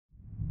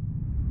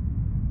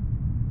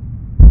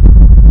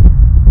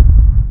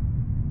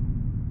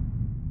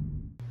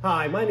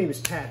Hi, my name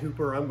is Pat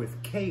Hooper. I'm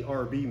with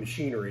KRB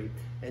Machinery,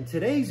 and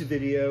today's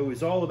video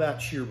is all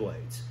about shear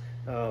blades.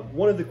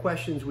 One of the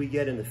questions we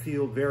get in the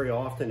field very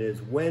often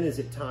is, when is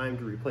it time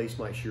to replace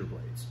my shear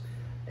blades?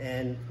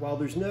 And while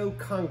there's no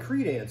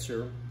concrete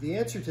answer, the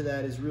answer to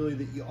that is really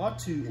that you ought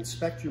to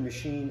inspect your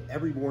machine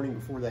every morning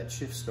before that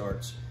shift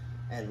starts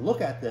and look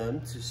at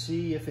them to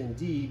see if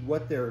indeed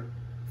what their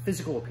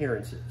physical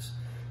appearance is.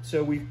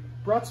 So we've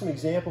brought some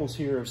examples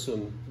here of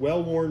some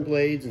well-worn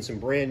blades and some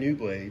brand new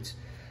blades.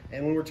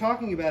 And when we're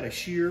talking about a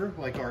shear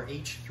like our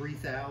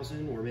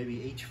H3000 or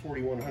maybe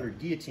H4100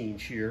 guillotine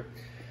shear,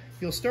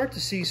 you'll start to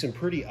see some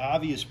pretty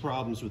obvious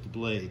problems with the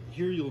blade.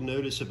 Here you'll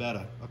notice about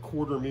a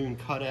quarter moon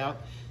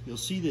cutout. You'll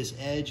see this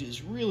edge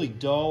is really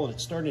dull and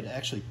it's starting to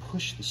actually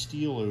push the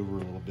steel over a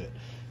little bit.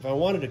 If I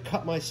wanted to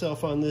cut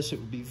myself on this, it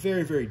would be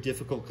very, very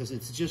difficult because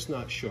it's just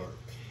not sharp.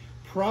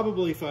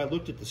 Probably if I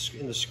looked at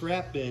in the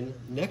scrap bin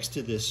next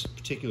to this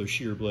particular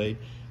shear blade,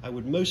 I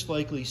would most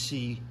likely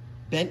see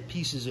bent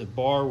pieces of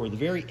bar where the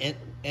very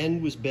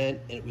end was bent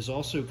and it was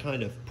also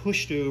kind of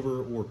pushed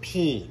over or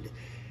peened.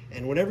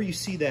 And whenever you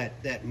see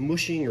that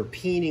mushing or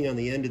peening on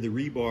the end of the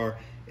rebar,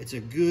 it's a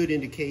good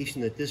indication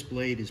that this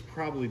blade is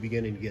probably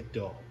beginning to get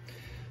dull.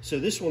 So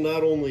this will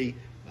not only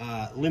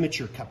limit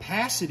your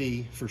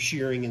capacity for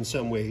shearing in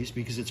some ways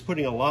because it's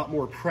putting a lot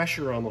more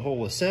pressure on the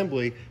whole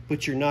assembly,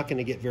 but you're not going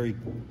to get very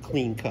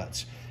clean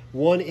cuts.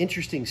 One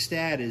interesting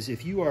stat is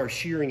if you are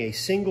shearing a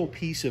single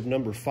piece of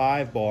number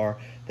 5 bar,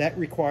 that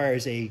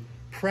requires a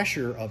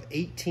pressure of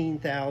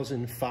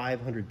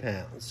 18,500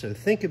 pounds. So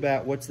think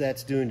about what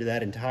that's doing to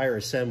that entire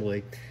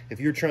assembly if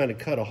you're trying to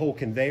cut a whole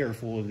conveyor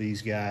full of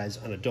these guys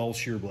on a dull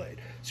shear blade.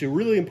 So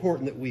really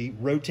important that we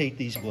rotate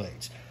these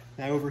blades.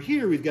 Now over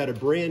here we've got a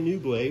brand new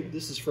blade.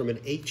 This is from an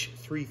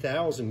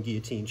H3000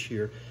 guillotine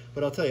shear,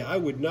 but I'll tell you, I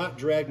would not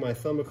drag my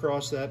thumb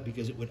across that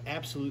because it would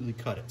absolutely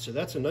cut it. So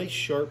that's a nice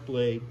sharp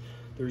blade.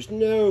 There's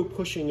no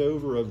pushing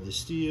over of the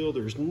steel,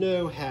 there's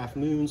no half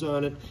moons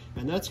on it,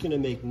 and that's going to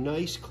make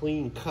nice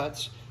clean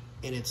cuts,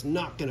 and it's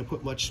not going to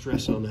put much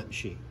stress on that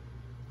machine.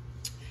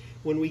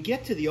 When we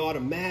get to the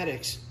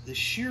automatics, the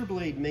shear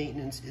blade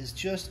maintenance is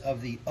just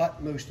of the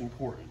utmost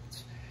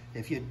importance.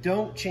 If you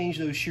don't change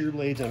those shear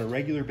blades on a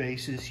regular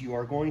basis, you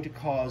are going to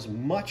cause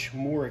much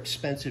more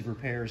expensive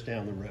repairs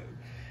down the road.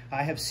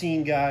 I have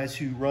seen guys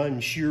who run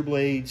shear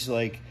blades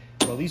like,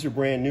 well, these are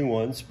brand new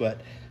ones,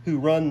 but who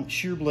run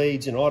shear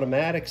blades in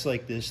automatics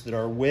like this that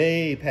are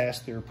way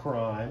past their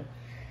prime,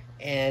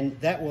 and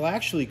that will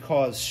actually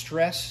cause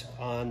stress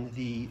on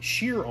the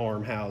shear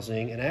arm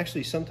housing and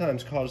actually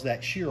sometimes cause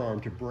that shear arm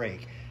to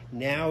break.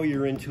 Now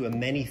you're into a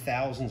many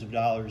thousands of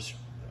dollars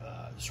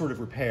sort of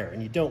repair,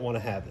 and you don't want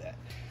to have that.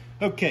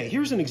 Okay,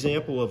 here's an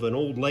example of an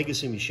old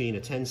legacy machine, a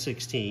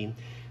 1016.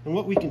 And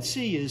what we can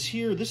see is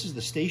here, this is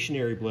the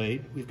stationary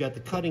blade. We've got the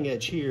cutting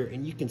edge here,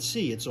 and you can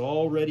see it's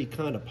already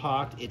kind of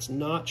pocked. It's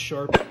not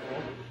sharp at all.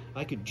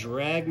 I could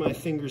drag my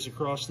fingers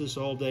across this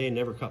all day and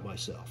never cut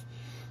myself.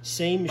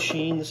 Same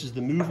machine, this is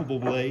the movable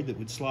blade that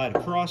would slide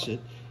across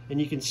it. And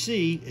you can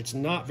see it's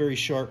not very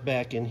sharp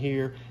back in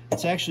here.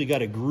 It's actually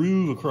got a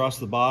groove across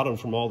the bottom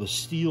from all the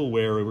steel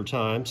wear over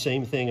time.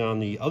 Same thing on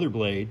the other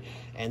blade.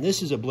 And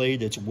this is a blade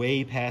that's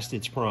way past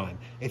its prime.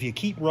 If you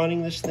keep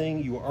running this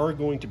thing, you are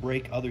going to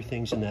break other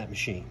things in that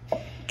machine.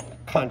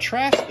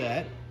 Contrast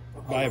that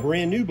by a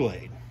brand new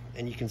blade.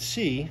 And you can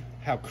see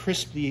how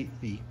crisp the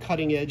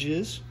cutting edge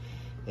is.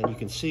 And you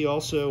can see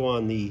also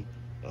on the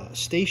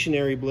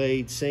stationary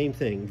blade, same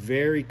thing,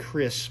 very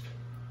crisp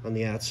on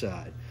the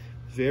outside.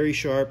 Very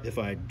sharp. If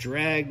I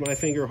drag my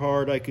finger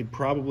hard, I could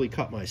probably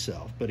cut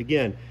myself. But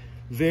again,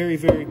 very,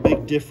 very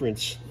big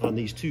difference on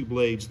these two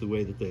blades, the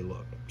way that they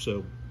look.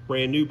 So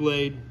brand new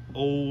blade,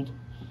 old,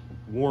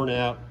 worn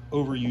out,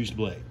 overused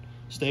blade.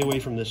 Stay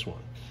away from this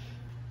one.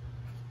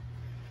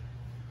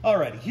 All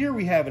right, here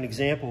we have an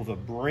example of a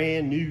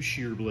brand new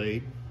shear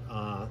blade.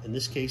 In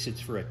this case,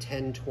 it's for a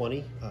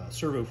 1020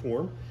 servo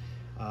form.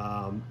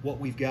 What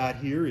we've got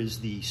here is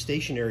the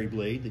stationary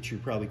blade that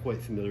you're probably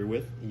quite familiar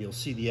with. And you'll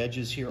see the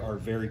edges here are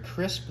very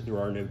crisp. There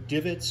are no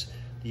divots.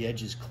 The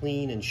edge is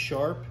clean and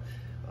sharp.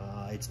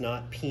 It's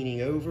not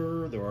peening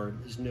over.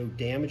 There's no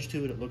damage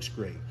to it. It looks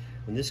great.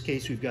 In this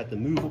case, we've got the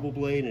movable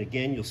blade, and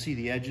again, you'll see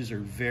the edges are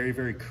very,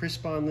 very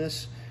crisp on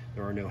this.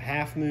 There are no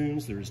half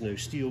moons. There is no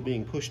steel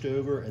being pushed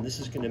over, and this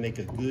is going to make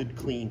a good,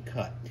 clean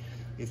cut.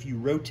 If you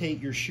rotate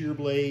your shear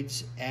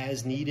blades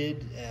as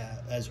needed,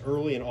 as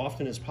early and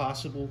often as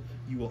possible,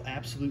 you will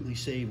absolutely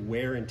save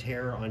wear and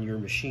tear on your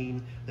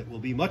machine that will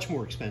be much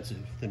more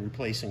expensive than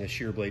replacing a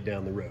shear blade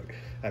down the road.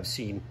 I've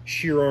seen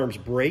shear arms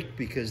break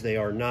because they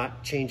are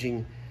not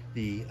changing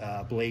the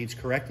blades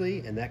correctly,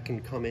 and that can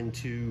come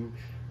into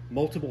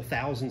multiple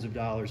thousands of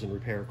dollars in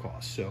repair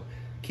costs. So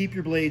keep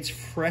your blades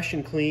fresh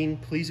and clean.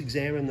 Please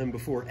examine them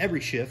before every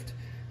shift,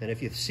 and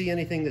if you see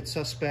anything that's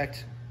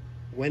suspect,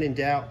 when in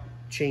doubt,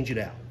 change it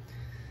out.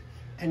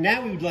 And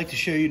now we would like to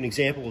show you an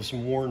example of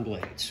some worn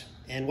blades.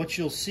 And what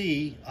you'll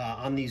see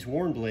on these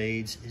worn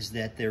blades is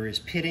that there is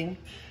pitting.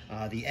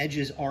 The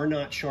edges are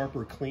not sharp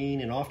or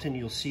clean, and often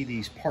you'll see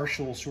these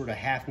partial sort of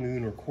half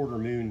moon or quarter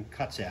moon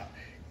cuts out.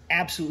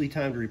 absolutely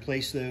time to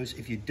replace those.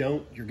 If you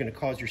don't, you're going to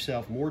cause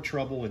yourself more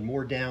trouble and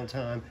more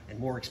downtime and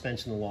more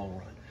expense in the long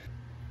run.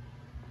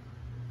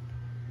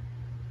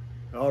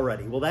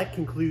 Alrighty, well that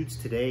concludes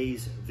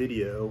today's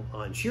video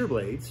on shear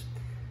blades.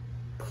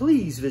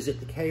 Please visit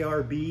the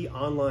KRB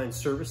Online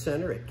Service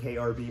Center at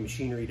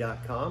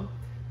krbmachinery.com.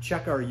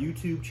 Check our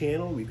YouTube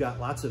channel. We've got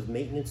lots of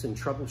maintenance and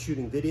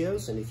troubleshooting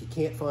videos, and if you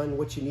can't find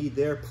what you need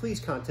there, please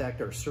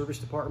contact our service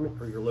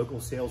department or your local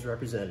sales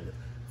representative.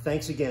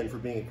 Thanks again for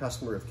being a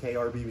customer of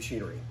KRB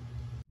Machinery.